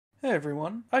Hey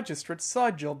everyone, I just read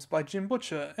Side Jobs by Jim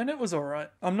Butcher, and it was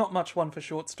alright. I'm not much one for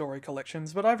short story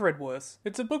collections, but I've read worse.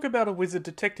 It's a book about a wizard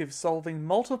detective solving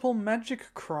multiple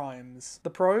magic crimes. The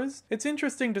pros? It's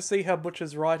interesting to see how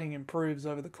Butcher's writing improves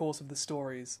over the course of the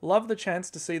stories. Love the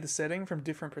chance to see the setting from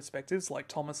different perspectives like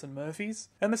Thomas and Murphy's.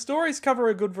 And the stories cover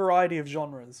a good variety of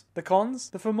genres. The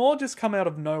cons? The Fomor just come out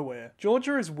of nowhere.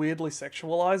 Georgia is weirdly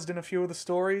sexualized in a few of the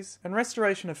stories, and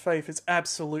Restoration of Faith is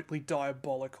absolutely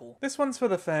diabolical. This one's for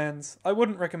the fans. I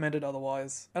wouldn't recommend it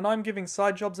otherwise. And I'm giving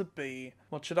Side Jobs a B.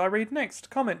 What should I read next?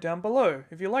 Comment down below.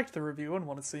 If you liked the review and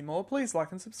want to see more, please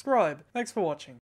like and subscribe. Thanks for watching.